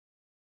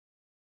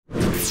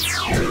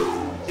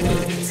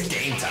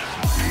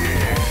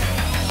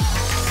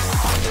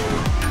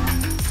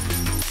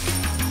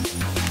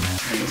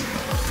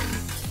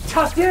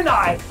Tustin and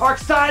I are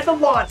excited to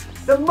launch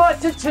the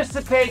much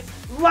anticipated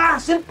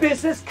LASHCON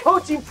business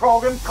coaching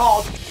program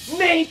called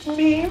Make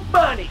Me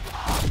Money.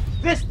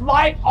 This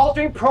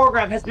life-altering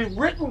program has been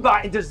written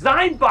by and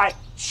designed by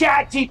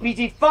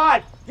ChatGPT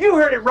 5. You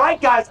heard it right,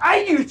 guys.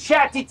 I use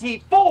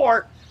ChatGPT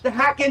 4 to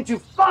hack into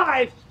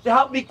 5 to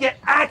help me get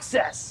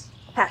access.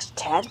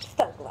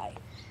 #ThugLife.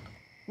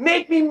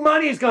 Make Me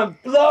Money is going to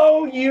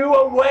blow you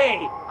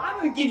away. I'm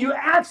going to give you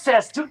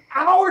access to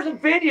hours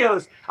of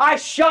videos I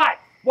shot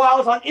while I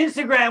was on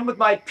Instagram with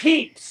my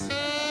peeps.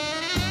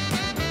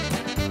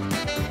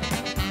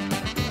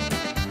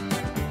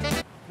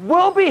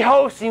 We'll be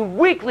hosting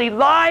weekly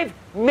live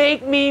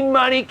Make Me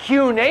Money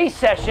Q&A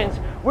sessions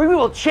where we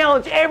will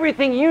challenge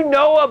everything you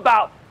know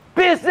about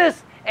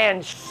business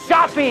and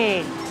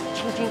shopping.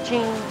 Ching, ching,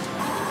 ching.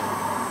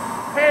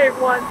 Hey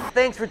everyone,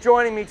 thanks for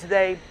joining me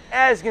today.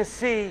 As you can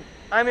see,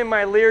 I'm in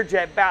my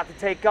Learjet about to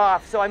take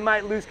off, so I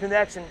might lose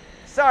connection.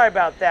 Sorry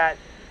about that.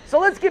 So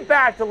let's get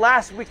back to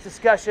last week's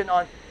discussion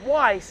on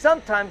why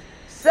sometimes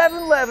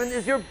 7-Eleven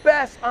is your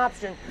best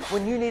option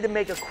when you need to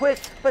make a quick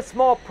but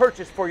small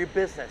purchase for your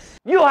business.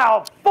 You'll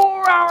have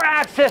 4-hour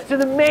access to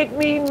the Make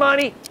Me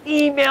Money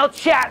email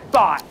chat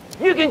bot.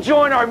 You can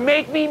join our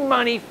Make Me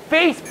Money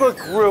Facebook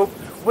group,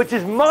 which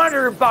is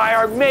monitored by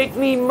our Make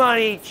Me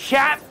Money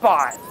chat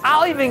bot.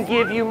 I'll even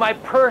give you my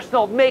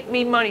personal Make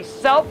Me Money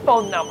cell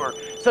phone number,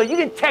 so you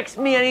can text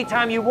me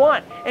anytime you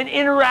want and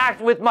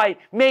interact with my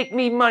Make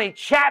Me Money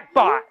chat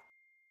bot.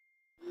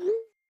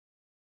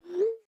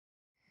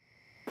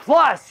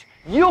 Plus,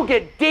 you'll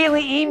get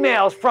daily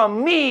emails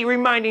from me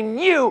reminding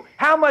you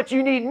how much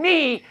you need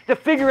me to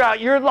figure out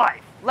your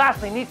life.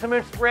 Lastly, need some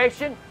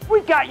inspiration?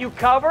 We got you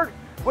covered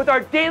with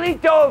our daily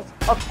dose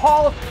of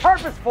Paul's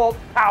purposeful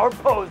power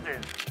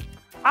poses.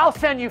 I'll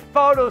send you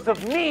photos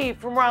of me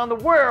from around the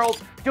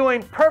world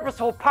doing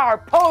purposeful power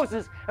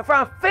poses and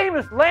from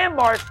famous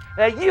landmarks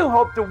that you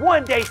hope to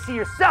one day see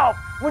yourself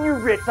when you're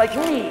rich like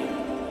me.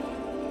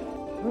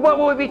 What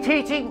will we be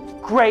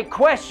teaching? Great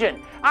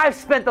question. I've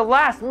spent the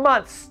last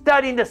month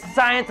studying the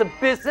science of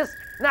business,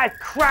 and I've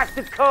cracked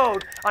the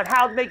code on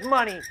how to make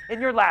money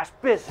in your last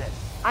business.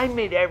 I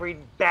made every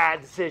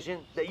bad decision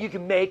that you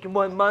can make in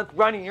 1 month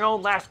running your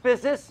own last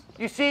business.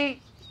 You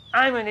see,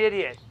 I'm an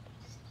idiot.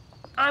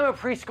 I'm a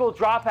preschool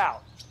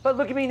dropout. But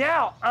look at me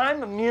now,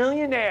 I'm a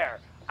millionaire.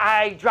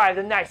 I drive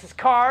the nicest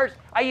cars,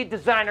 I eat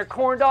designer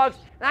corn dogs,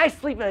 and I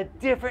sleep in a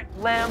different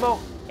Lambo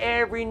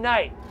every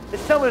night. If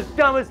someone as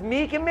dumb as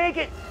me can make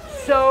it,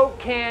 so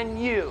can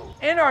you.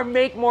 In our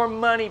Make More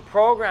Money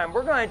program,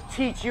 we're going to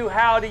teach you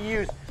how to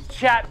use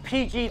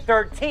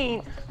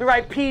ChatPG-13 to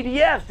write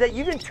PDFs that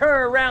you can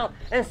turn around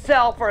and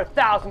sell for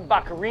 1,000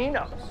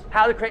 buccarinos.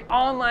 How to create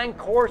online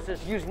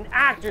courses using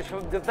actors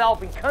from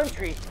developing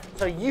countries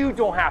so you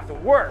don't have to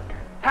work.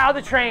 How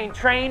to train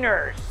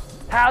trainers.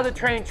 How to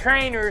train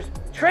trainers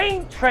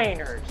train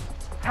trainers.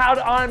 How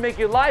to automate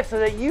your life so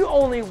that you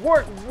only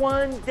work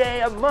 1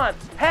 day a month.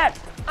 Heck,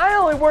 I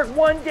only work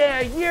 1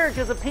 day a year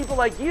because of people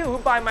like you who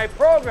buy my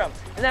program.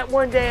 And that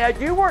 1 day I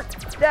do work,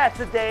 that's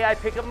the day I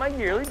pick up my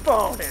yearly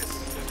bonus.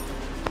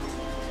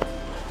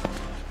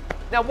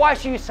 Now, why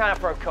should you sign up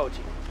for our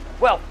coaching?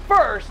 Well,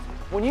 first,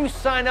 when you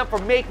sign up for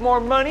Make More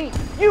Money,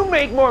 you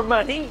make more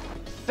money.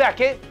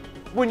 Second,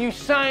 when you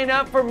sign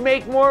up for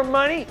Make More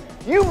Money,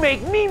 you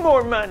make me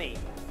more money.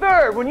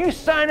 Third, when you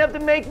sign up to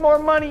make more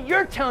money,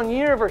 you're telling the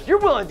universe you're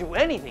willing to do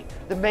anything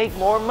to make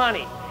more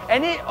money.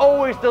 And it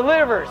always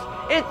delivers.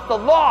 It's the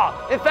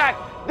law. In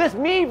fact, this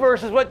me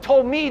verse is what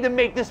told me to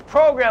make this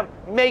program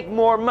make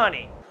more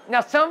money.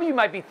 Now, some of you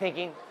might be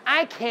thinking,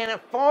 I can't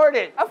afford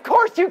it. Of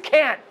course you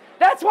can't.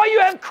 That's why you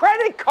have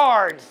credit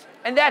cards.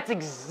 And that's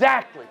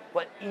exactly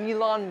what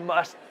Elon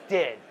Musk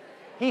did.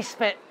 He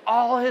spent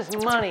all his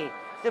money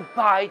to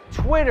buy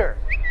Twitter.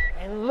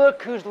 And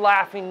look who's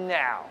laughing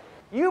now.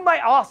 You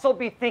might also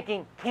be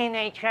thinking, can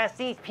I trust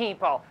these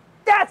people?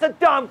 That's a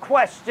dumb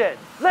question.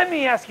 Let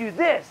me ask you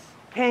this.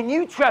 Can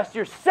you trust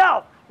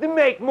yourself to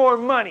make more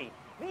money?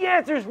 The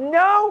answer is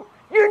no,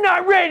 you're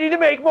not ready to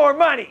make more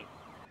money.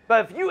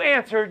 But if you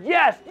answered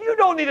yes, you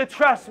don't need to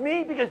trust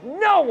me because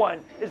no one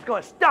is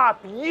going to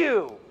stop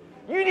you.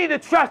 You need to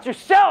trust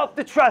yourself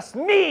to trust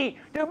me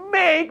to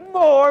make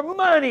more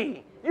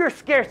money. Your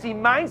scarcity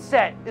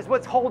mindset is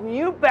what's holding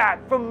you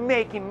back from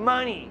making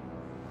money.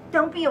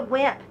 Don't be a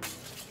wimp.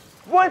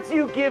 Once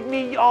you give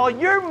me all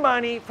your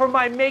money for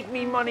my Make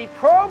Me Money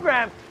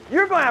program,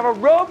 you're going to have a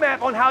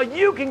roadmap on how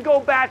you can go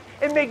back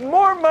and make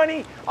more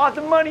money off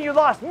the money you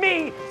lost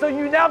me, so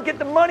you now get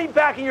the money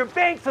back in your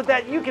bank so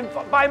that you can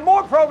buy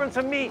more programs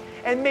from me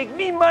and make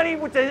me money,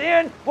 which in the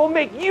end will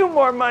make you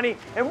more money,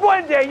 and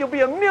one day you'll be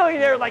a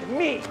millionaire like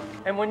me.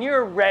 And when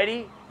you're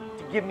ready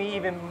to give me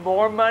even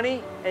more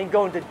money and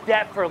go into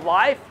debt for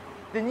life,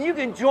 then you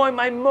can join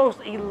my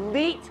most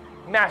elite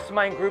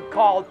mastermind group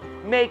called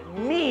Make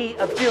Me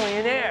a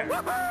Billionaire.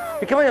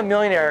 Becoming a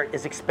millionaire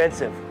is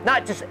expensive.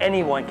 Not just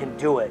anyone can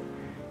do it.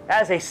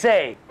 As they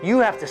say, you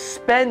have to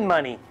spend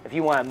money if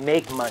you want to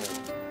make money.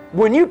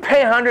 When you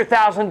pay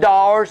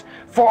 $100,000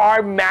 for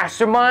our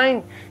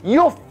mastermind,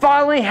 you'll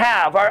finally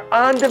have our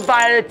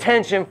undivided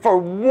attention for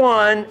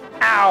 1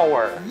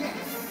 hour. Yes.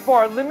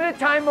 For a limited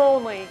time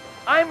only,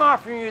 I'm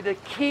offering you the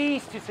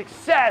keys to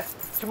success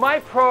to my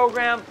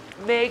program,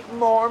 Make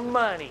More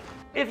Money.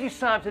 If you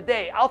sign up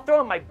today, I'll throw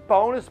in my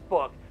bonus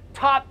book,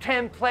 Top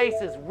 10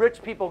 Places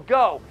Rich People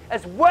Go,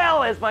 as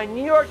well as my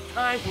New York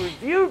Times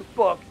reviewed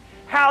book,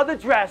 How to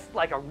Dress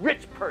Like a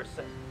Rich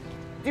Person.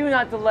 Do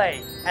not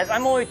delay, as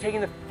I'm only taking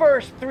the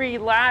first 3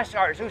 lash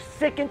artists who are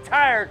sick and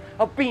tired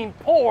of being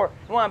poor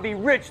and want to be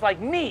rich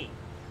like me.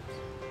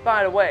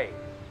 By the way,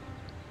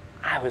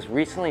 I was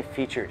recently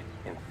featured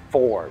in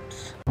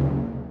Forbes.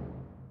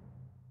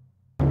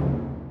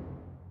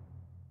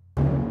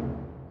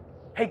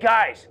 Hey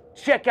guys,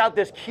 check out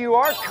this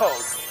QR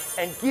code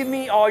and give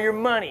me all your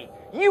money.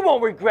 You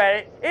won't regret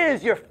it. It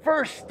is your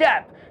first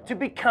step to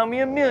becoming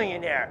a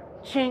millionaire.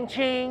 Ching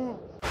ching.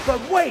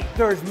 But wait,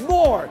 there's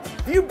more.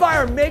 If you buy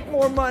our Make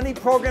More Money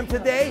program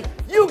today,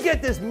 you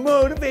get this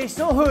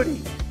motivational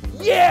hoodie.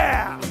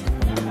 Yeah!